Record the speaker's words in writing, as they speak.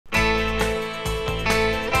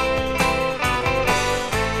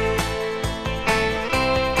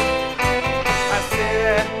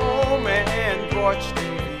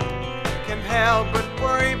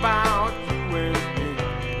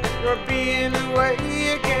away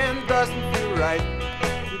again doesn't feel right.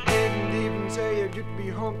 You didn't even say you'd be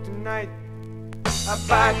home tonight. I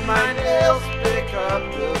bite my nails, pick up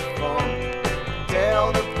the phone,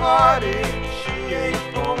 tell the party she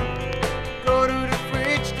ain't home. Go to the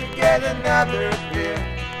fridge to get another beer.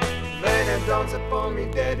 Later dawns upon me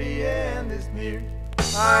that the end is near.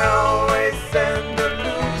 I always send a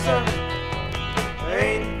loser.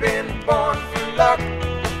 Ain't been born for luck.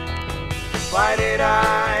 Why did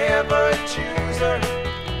I ever choose her?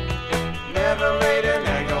 Never laid an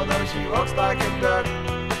egg, although she walks like a duck.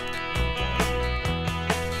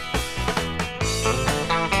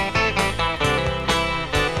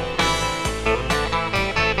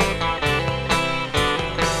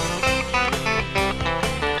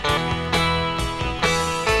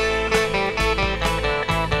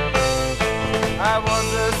 I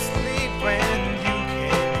was asleep when you came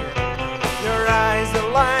in. Your eyes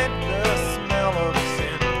aligned, the smell of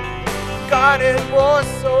sin. God, it was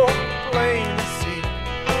so plain to see.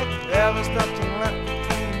 There was nothing left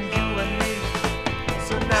between you and me.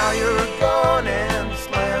 So now you're gone and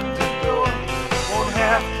slammed the door. Won't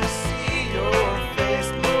have to see your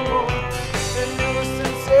face no more. A new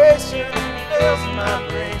sensation fills my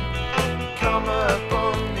brain. Come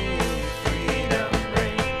upon me, freedom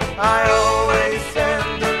rain. I always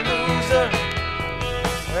send a loser.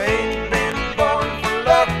 Ain't been born for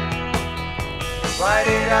luck. Why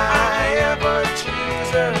did I ever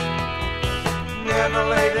choose her? Never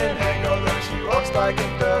laid an egg, although she walks like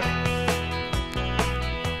a duck.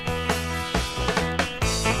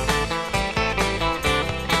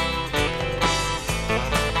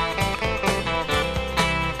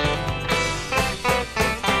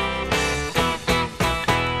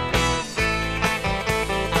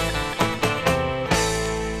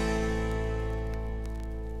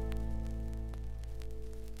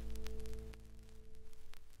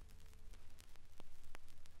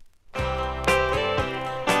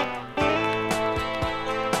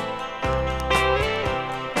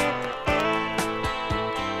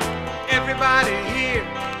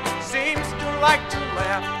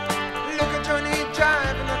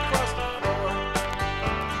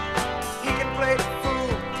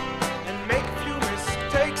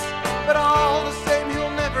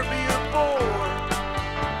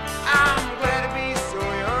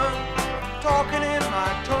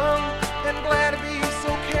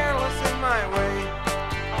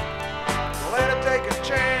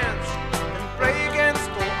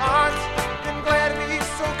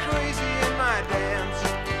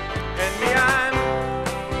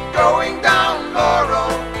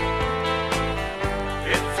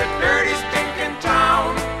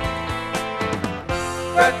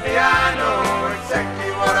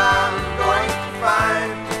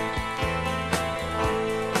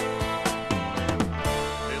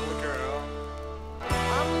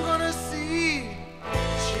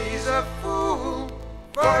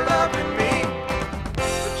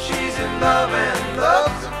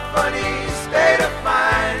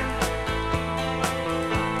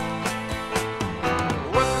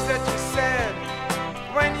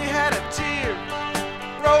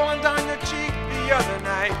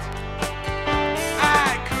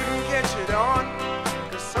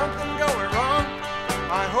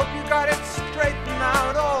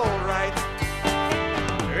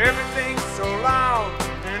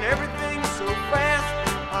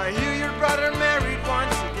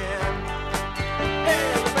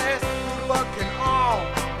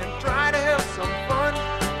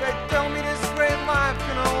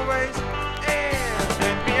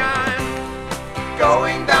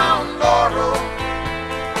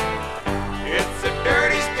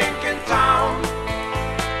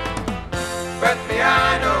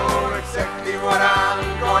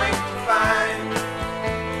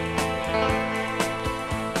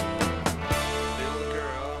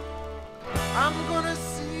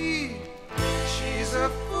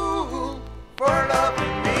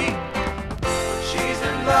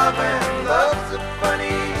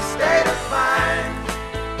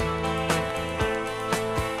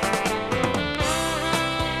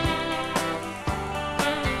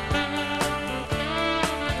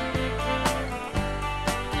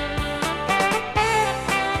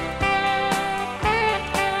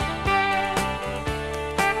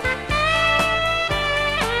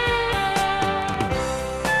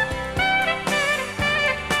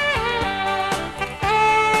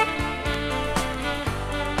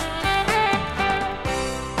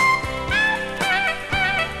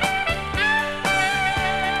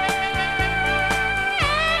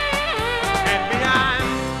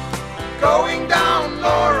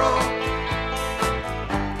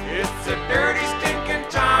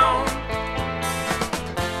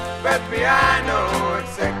 I know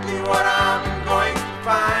exactly what I'm going to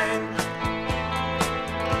find.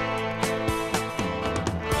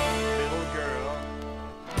 Little girl,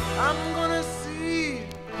 I'm gonna see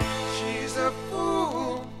she's a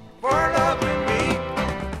fool for loving me.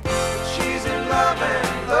 But she's in love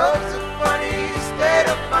and love's a funny state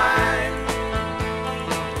of mind.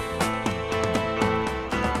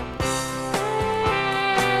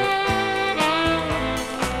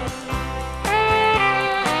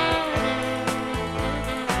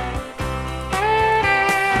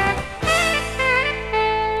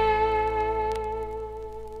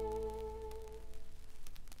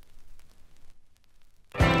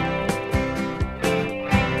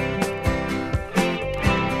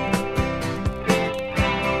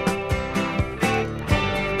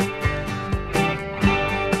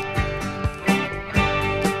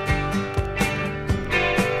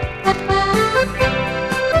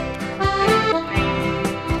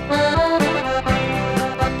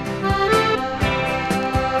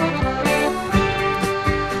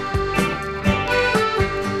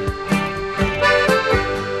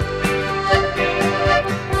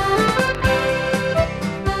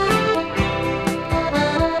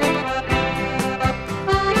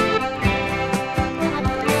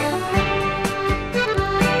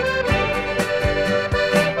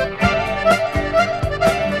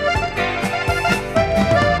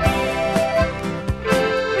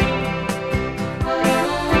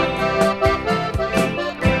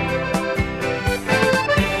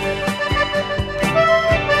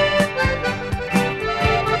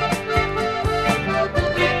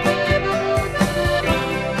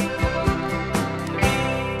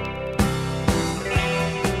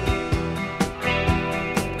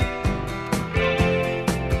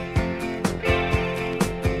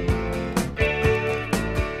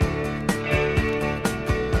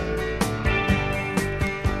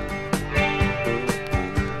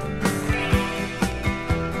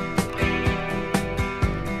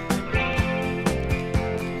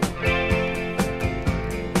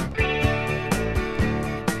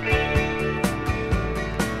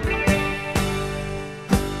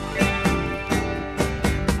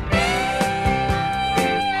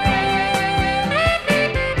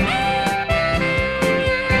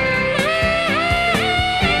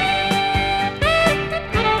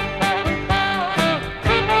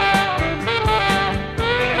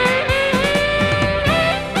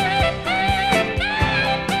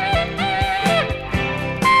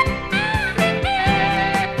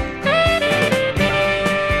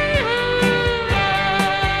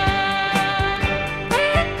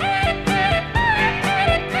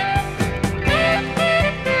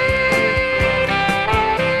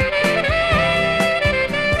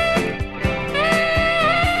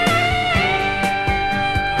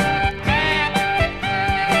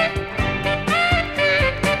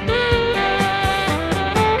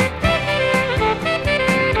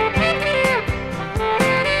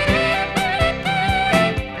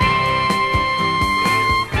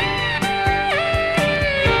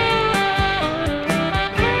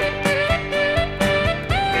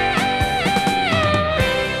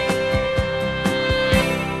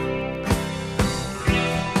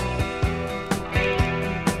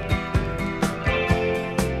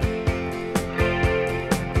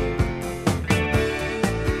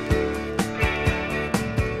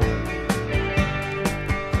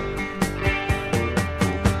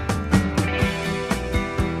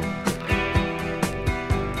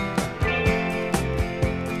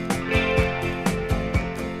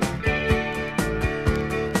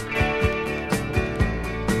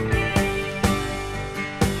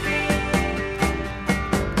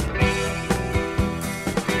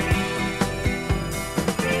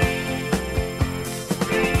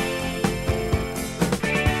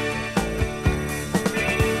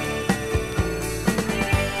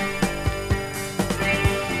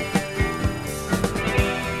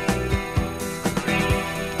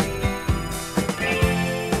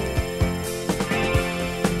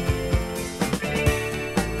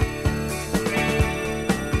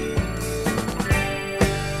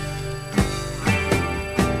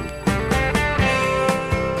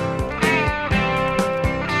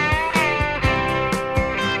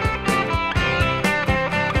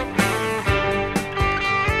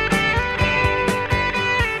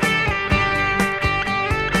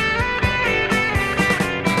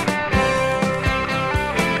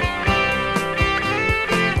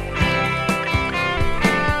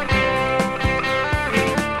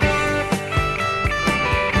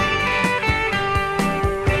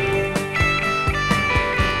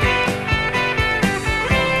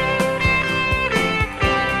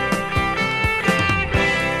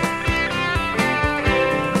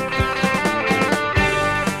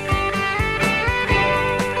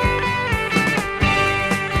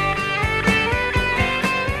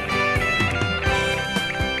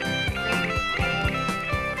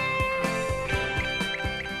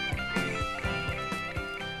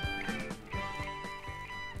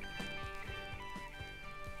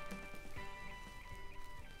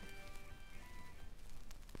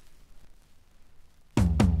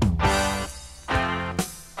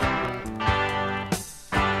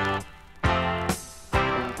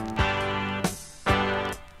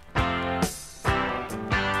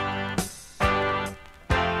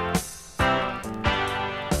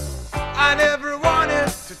 I never wanted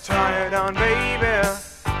to tie you down, baby.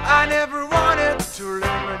 I never wanted to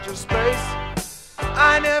limit your space.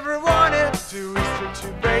 I never wanted to restrict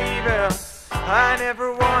you, baby. I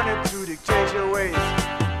never wanted to dictate your ways.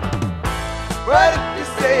 But if you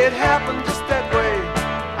say it happened just that way,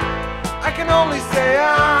 I can only say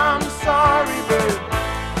I'm sorry, babe.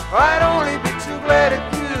 I'd only be too glad if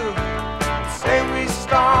you say we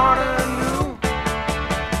start anew.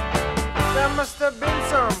 There must have been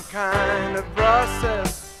some kind of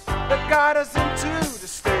process that got us into the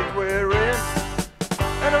state we're in.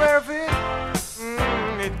 And where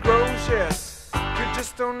it grows, yes, you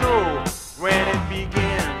just don't know when it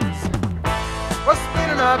begins. Well,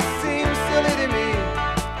 splitting up seems silly to me.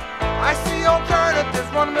 I see alternatives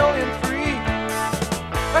 1,000,003.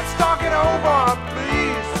 Let's talk it over,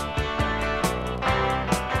 please.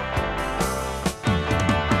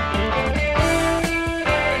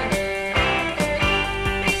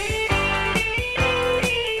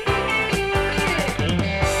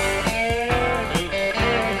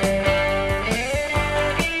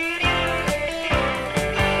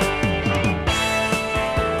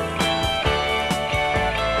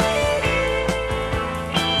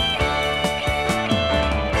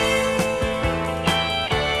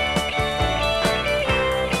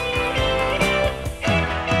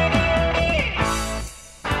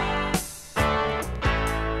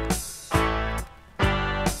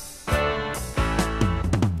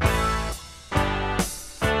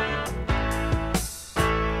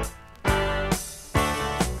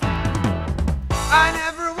 I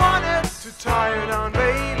never wanted to tie you down,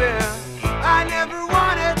 baby. I never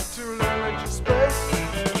wanted to limit your space.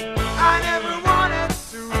 I never wanted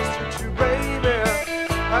to restrict you, baby.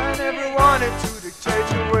 I never wanted to dictate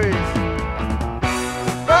your ways.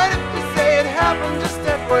 But if you say it happened just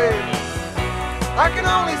that way, I can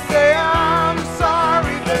only say I'm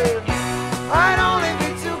sorry, babe. I'd only be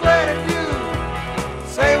too glad if you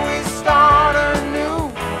say we start anew.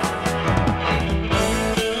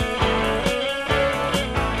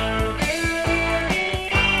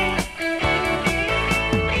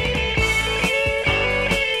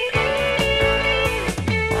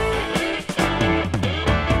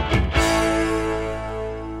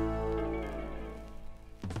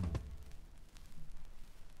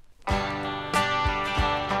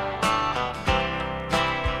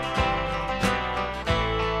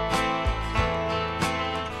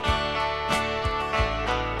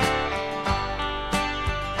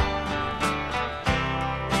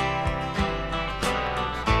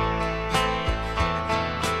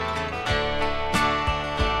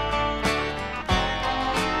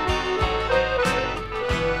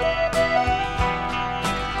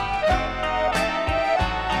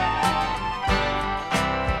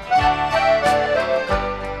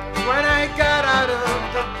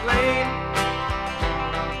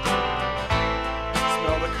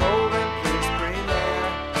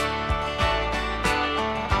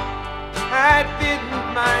 I didn't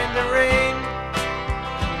mind the rain,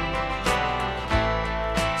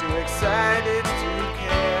 too excited to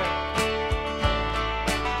care.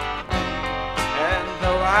 And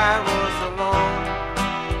though I was alone,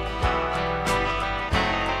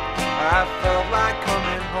 I felt like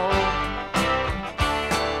coming home.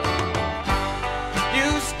 You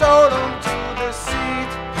stole onto the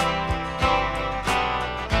seat.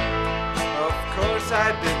 Of course I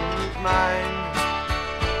didn't mind.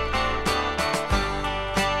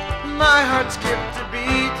 My heart skipped a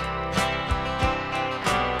beat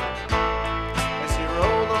as you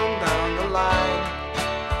rolled on down the line,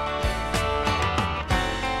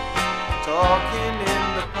 talking in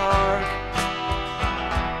the park,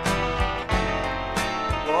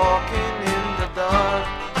 walking in the dark.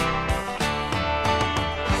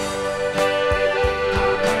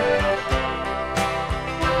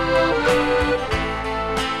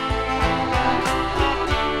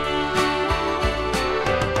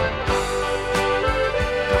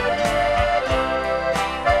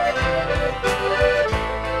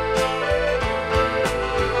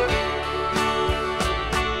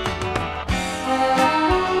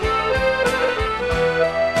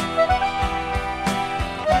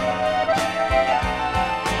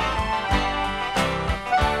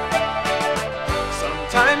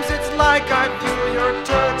 Sometimes it's like I feel your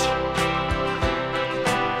touch,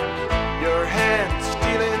 your hand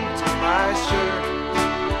stealing to my shirt.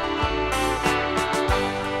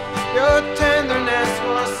 Your tenderness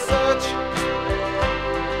was such,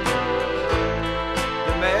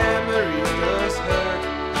 the memory does hurt.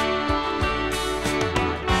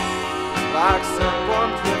 Like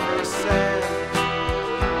someone river sand,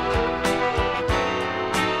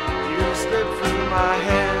 you slip through my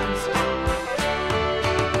hands.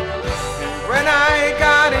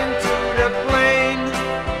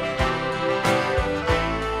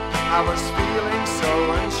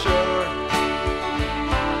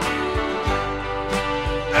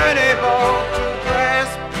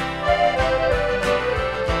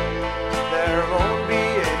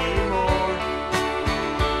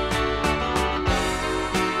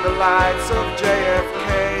 lights of JFK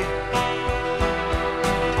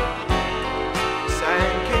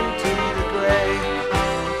sank into the gray.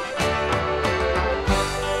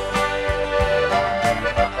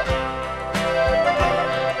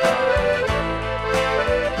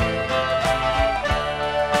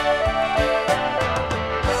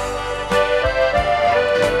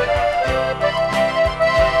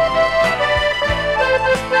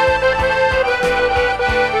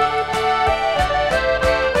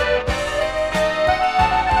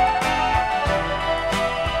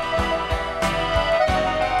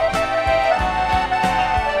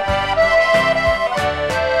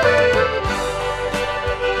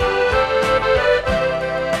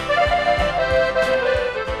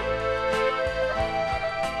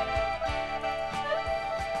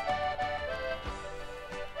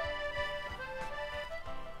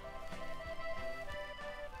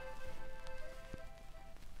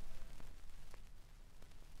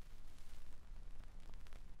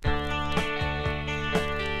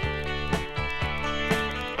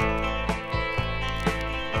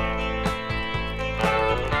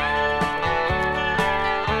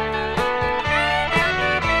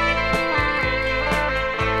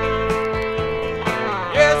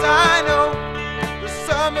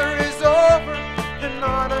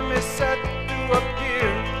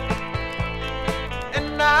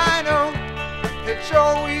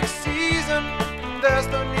 Your weak season, there's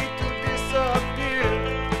no need to disappear.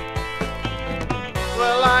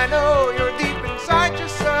 Well, I know you're deep inside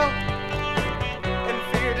yourself and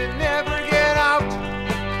fear to never get out.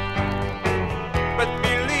 But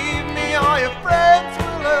believe me, all your friends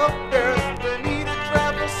will help. There's the need to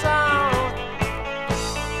travel south.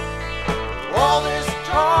 All this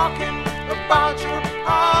talking about your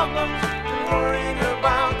problems and worrying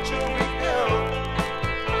about your weak health.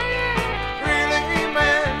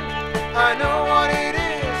 I know what it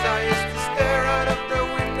is. I used to stare out of the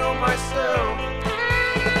window myself.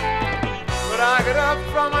 But I got up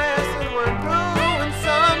from my ass and we're doing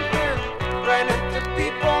something. Ran into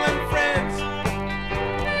people and friends.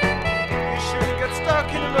 You shouldn't get stuck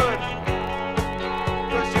in the mud,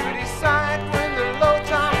 'cause you decide when the low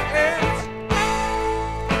time ends.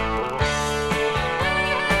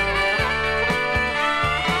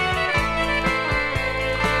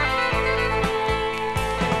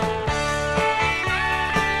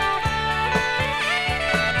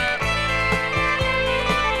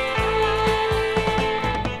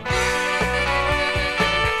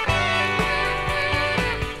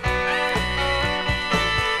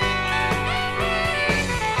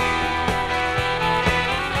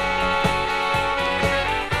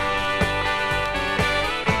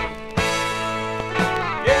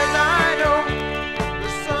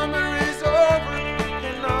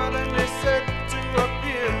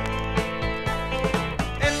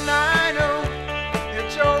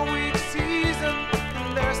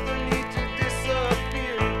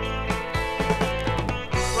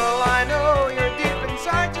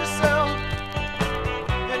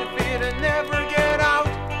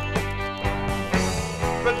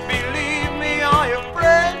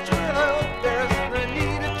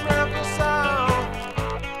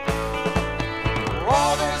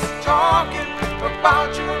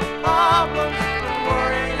 About your problems and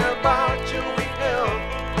worrying about your weak health.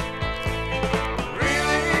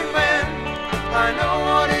 Really, man, I know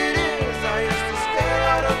what it is. I used to stare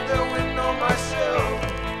out of the window myself.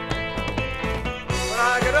 When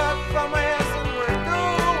I get up from my ass and we're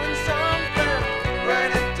doing something, ran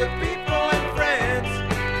into people and friends.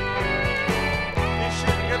 You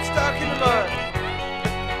shouldn't get stuck in the mud,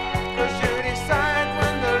 'cause you decide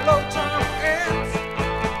when the low time ends.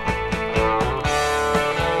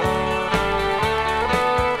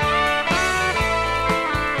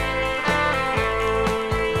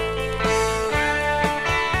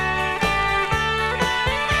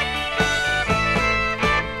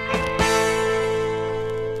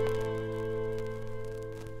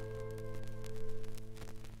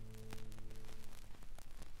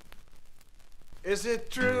 Is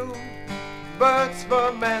it true birds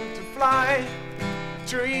were meant to fly,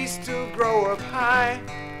 trees to grow up high,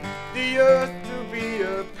 the earth to be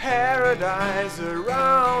a paradise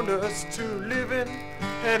around us to live in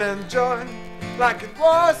and enjoy, like it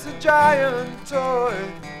was a giant toy,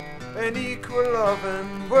 an equal love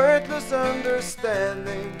and wordless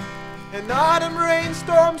understanding? An autumn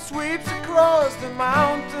rainstorm sweeps across the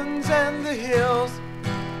mountains and the hills,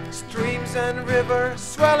 streams and rivers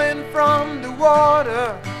swelling from the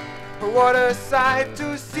water. What a sight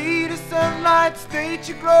to see the sunlight stage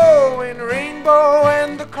a glowing rainbow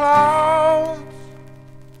and the clouds.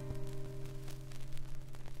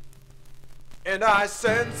 And I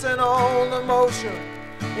sense an old emotion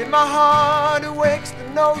in my heart, awakes the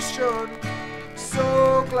notion,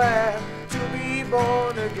 so glad to be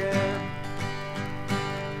born again.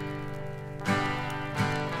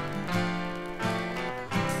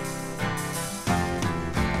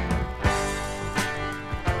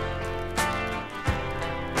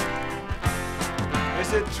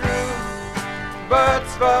 Is it true?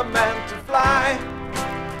 Birds were meant to fly,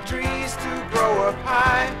 trees to grow up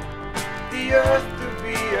high, the earth to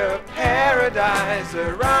be a paradise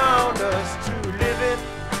around us to live in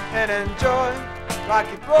and enjoy, like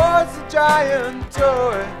it was a giant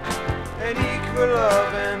toy, an equal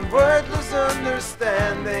love and wordless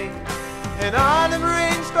understanding. An autumn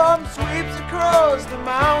rainstorm sweeps across the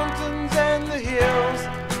mountains and the hills,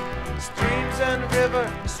 streams and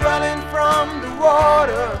rivers swelling from the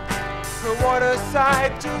water. What a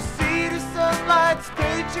sight to see the sunlight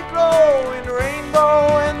stage aglow in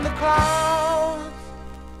rainbow and the clouds.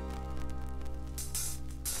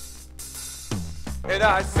 And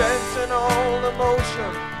I sense an old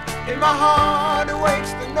emotion in my heart,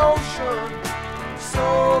 awakes the notion,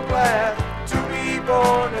 so glad to be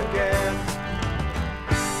born again.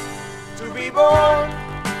 To be born,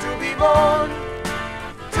 to be born,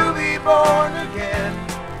 to be born again.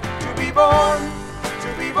 To be born,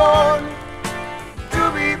 to be born,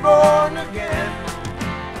 to be born again.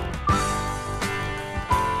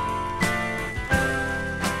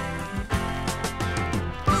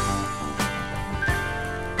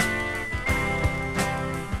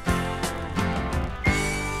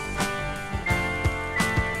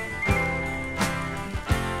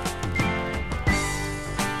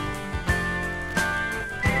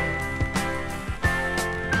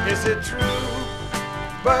 Is it true?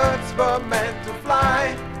 Birds were meant to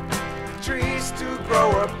fly, trees to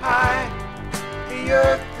grow up high, the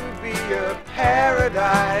earth to be a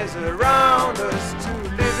paradise around us to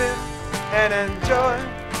live in and enjoy,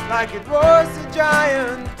 like it was a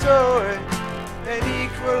giant toy, an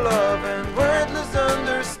equal love and wordless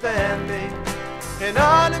understanding. An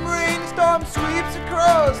autumn rainstorm sweeps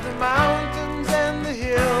across the mountains and the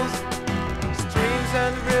hills, streams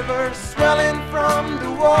and rivers swelling from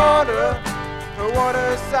the water. What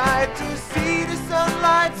a sight to see the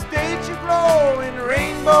sunlight stage aglow in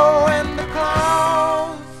rainbow and the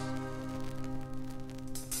clouds.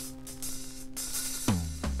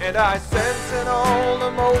 And I sense an old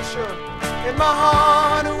emotion in my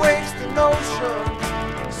heart, awakes the notion,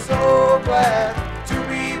 so glad to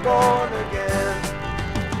be born again.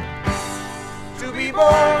 To be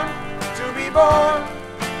born, to be born,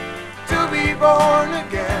 to be born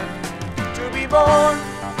again. To be born,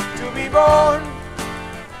 to be born,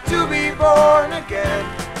 to be born again.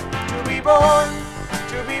 To be born,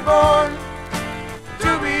 to be born,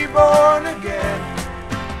 to be born again.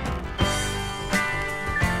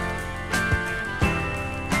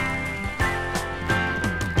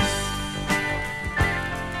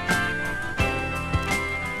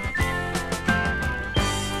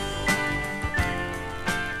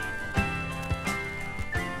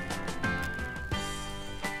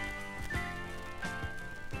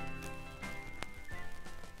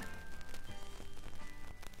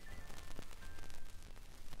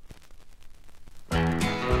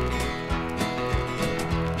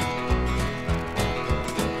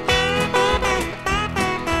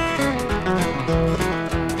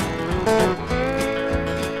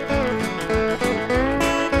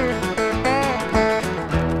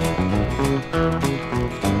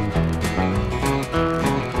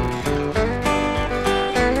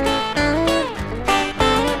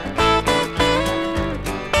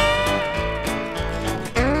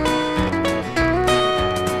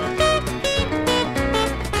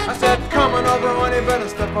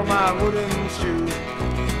 For my wooden shoes.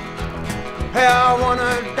 Hey, I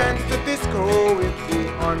wanna dance the disco with you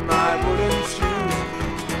on my wooden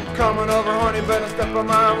shoes. Coming over, honey, better step on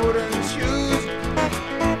my wooden shoes.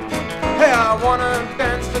 Hey, I wanna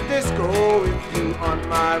dance the disco with you on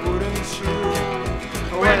my wooden shoes.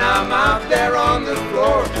 When I'm out there on the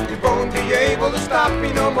floor, you won't be able to stop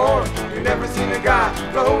me no more. You never seen a guy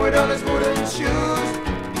blow it on his wooden shoes.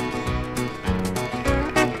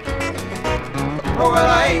 Oh, well,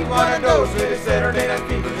 I ain't one of those with a Saturday night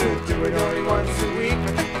fever who do it only once a week.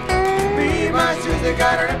 Me, my shoes, they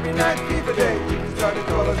got her every night fever day. You can start to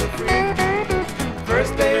call us a freak.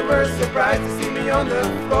 First day we're surprised to see me on the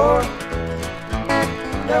floor.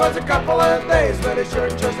 There was a couple of days where they sure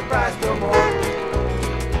enjoyed the price no more.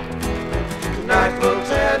 Tonight we'll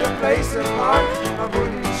tear the place apart. My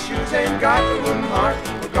wooden shoes ain't got a wooden heart.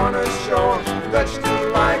 We're gonna show 'em Dutch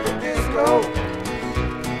do like a disco.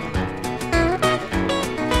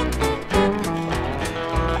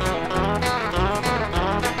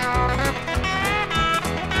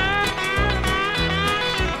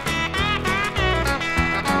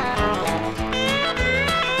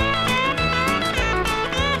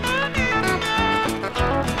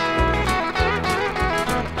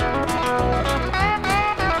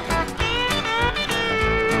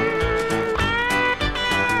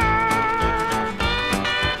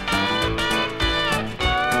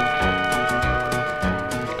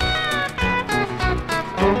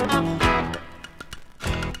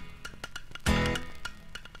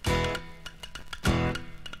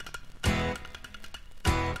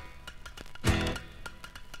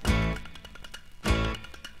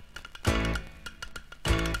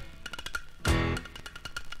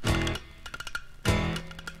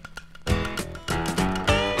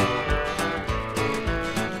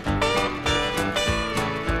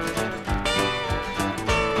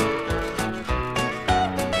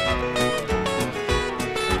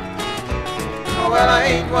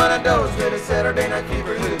 ain't one of those with a Saturday night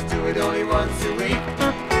fever who do it only once a week.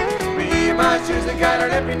 Me and my shoes and got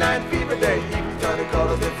an every night fever day, even trying to call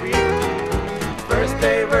us a freak. First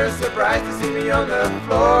day we're surprised to see me on the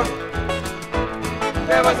floor.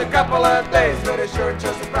 There was a couple of days, but it sure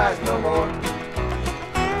just surprised no more.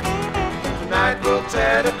 Tonight we'll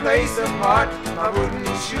tear the place apart. My wooden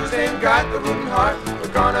shoes ain't got the wooden heart. We're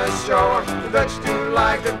gonna show 'em the Dutch do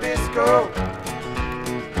like the disco.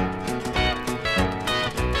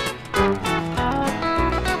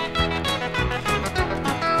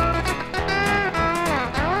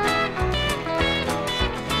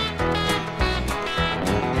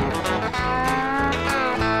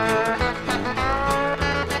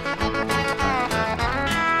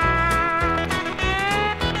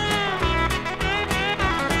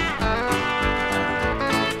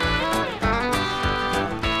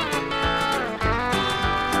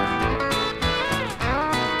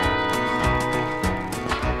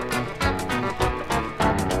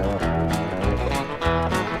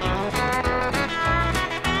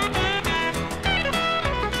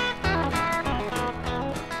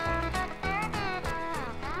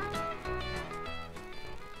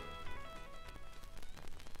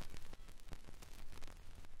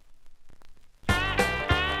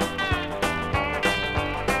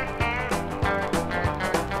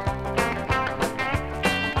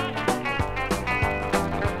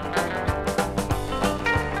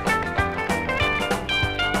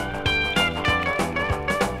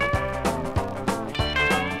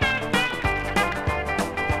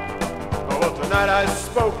 I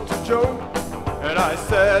spoke to Joe, and I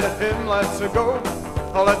said to him, let's go.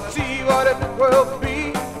 Oh, let's see what it will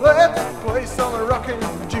be. Let's play some rockin'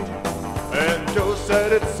 G. And Joe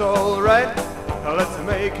said it's alright, let's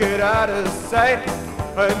make it out of sight.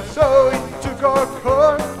 And so he took our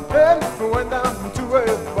car and went down to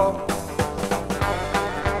a bar.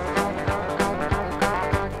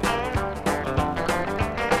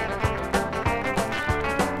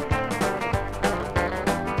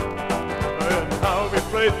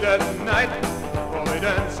 That night, well, we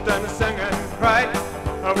danced and sang and cried,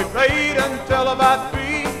 and we played until about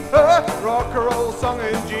 3, a rock and roll song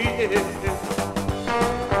in G.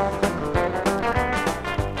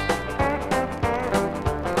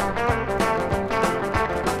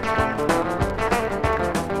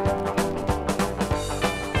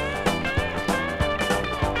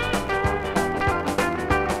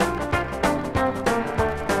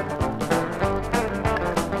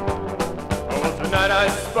 I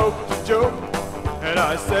spoke to Joe, and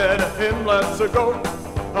I said to him, let's go.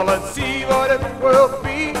 Let's see what it will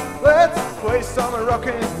be. Let's play some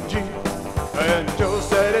rockin' G. And Joe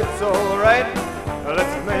said it's alright,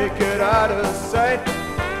 let's make it out of sight.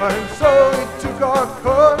 And so he took our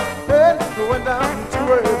car and went down to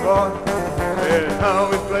a bar. And how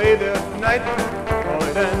we played that night,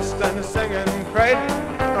 we danced and sang and cried.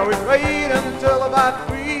 And we played until about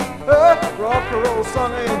 3, a rock and roll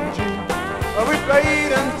song in G. We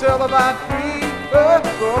played until about 3, a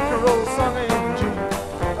rock and roll song in G.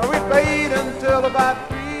 We played until about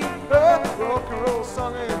 3, a rock and roll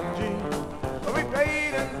song in G. We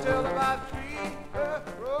played until about 3, a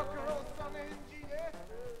rock and roll song in G.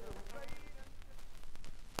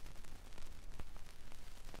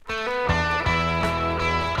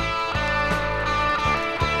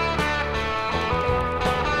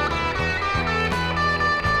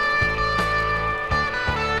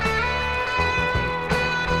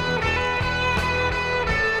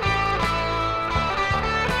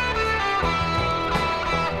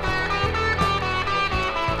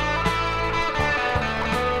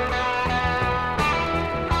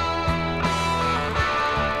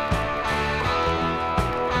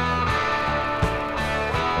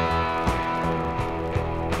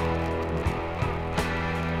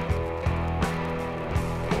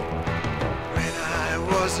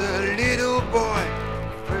 A little boy,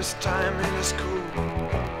 first time in a school,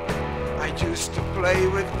 I used to play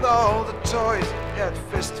with all the toys, had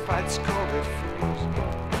fist fights called it fools.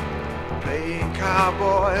 Playing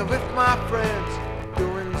cowboy with my friends,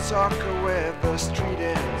 doing soccer where the street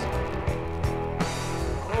ends.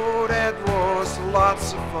 Oh, that was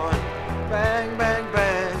lots of fun. Bang, bang,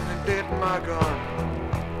 bang, I did my gun.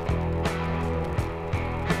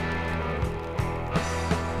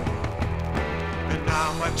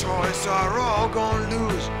 Now my toys are all gone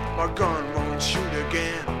loose, my gun won't shoot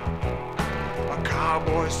again. My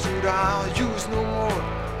cowboy suit I'll use no more,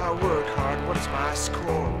 I work hard, what's my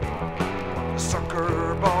score?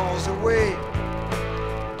 Sucker balls away,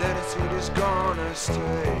 Daddy said is gonna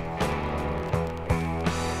stay.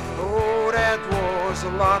 Oh, that was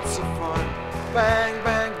lots of fun, bang,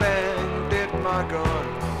 bang, bang, did my gun.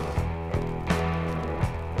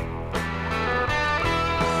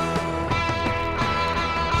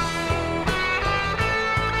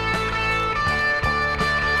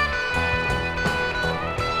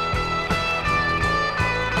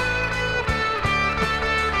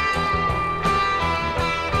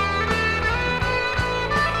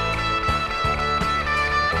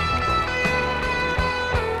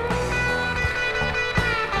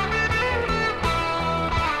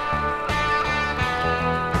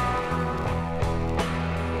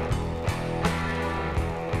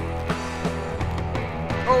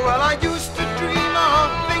 well, I used to dream of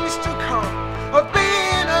things to come, of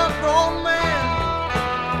being a grown man.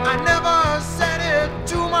 I never said it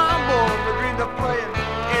to my mom, but dreamed of playing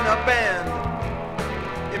in a band.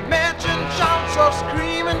 Imagine shouts of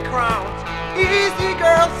screaming crowds, easy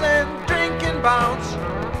girls and drinking bouts.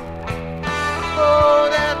 Oh,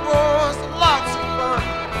 that was lots of fun.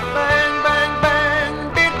 Bang, bang, bang,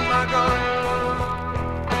 beat my gun.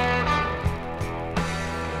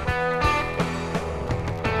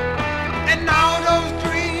 And now those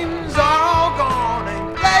dreams are all gone,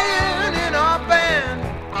 ain't playing in a band.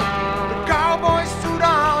 The cowboy suit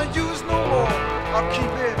I'll use no more, I'll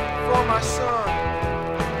keep it for my son.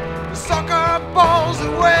 The soccer ball's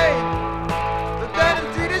away, the dead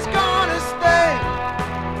street is gonna stay.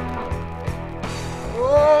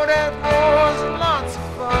 Oh, that was lots of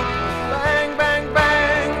fun. Bang, bang,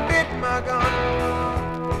 bang, beat my gun.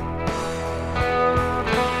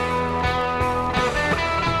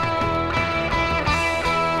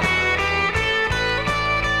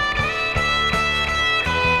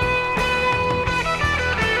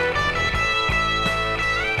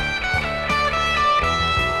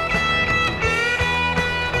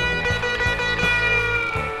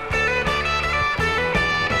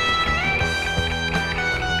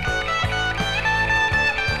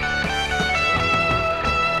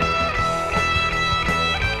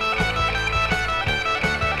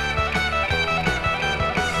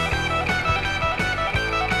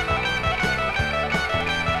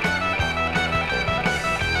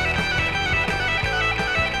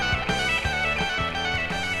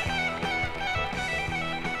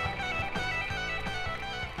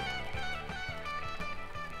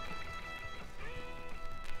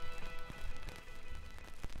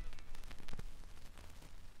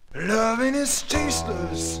 Loving is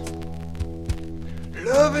tasteless,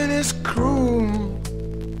 loving is cruel.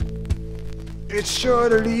 It's sure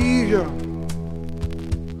to leave you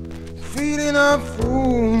feeling a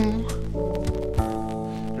fool.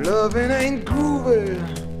 Loving ain't groovy,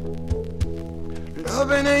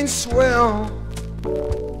 loving ain't swell.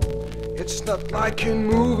 It's not like in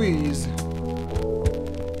movies,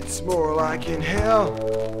 it's more like in hell.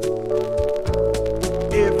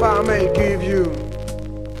 If I may give you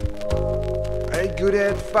a good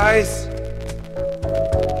advice,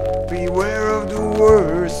 beware of the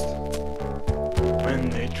worst when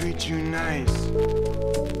they treat you nice.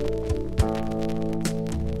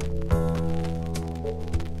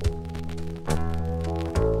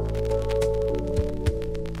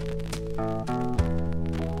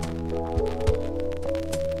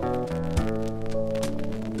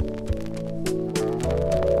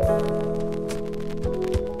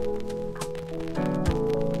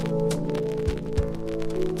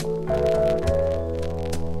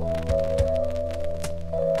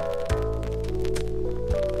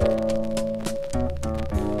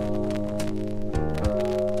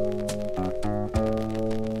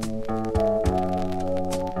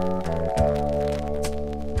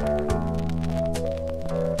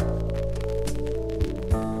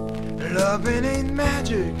 Loving ain't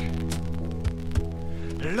magic,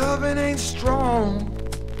 loving ain't strong.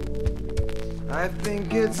 I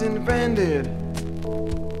think it's invented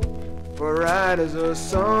for writers of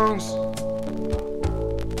songs.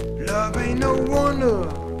 Love ain't no wonder,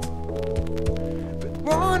 but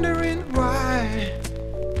wondering why,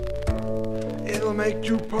 it'll make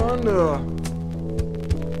you ponder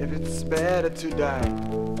if it's better to die.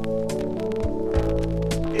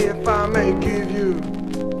 If I may give you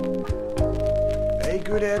a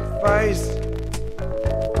good advice,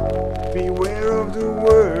 beware of the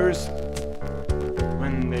worst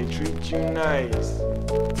when they treat you nice.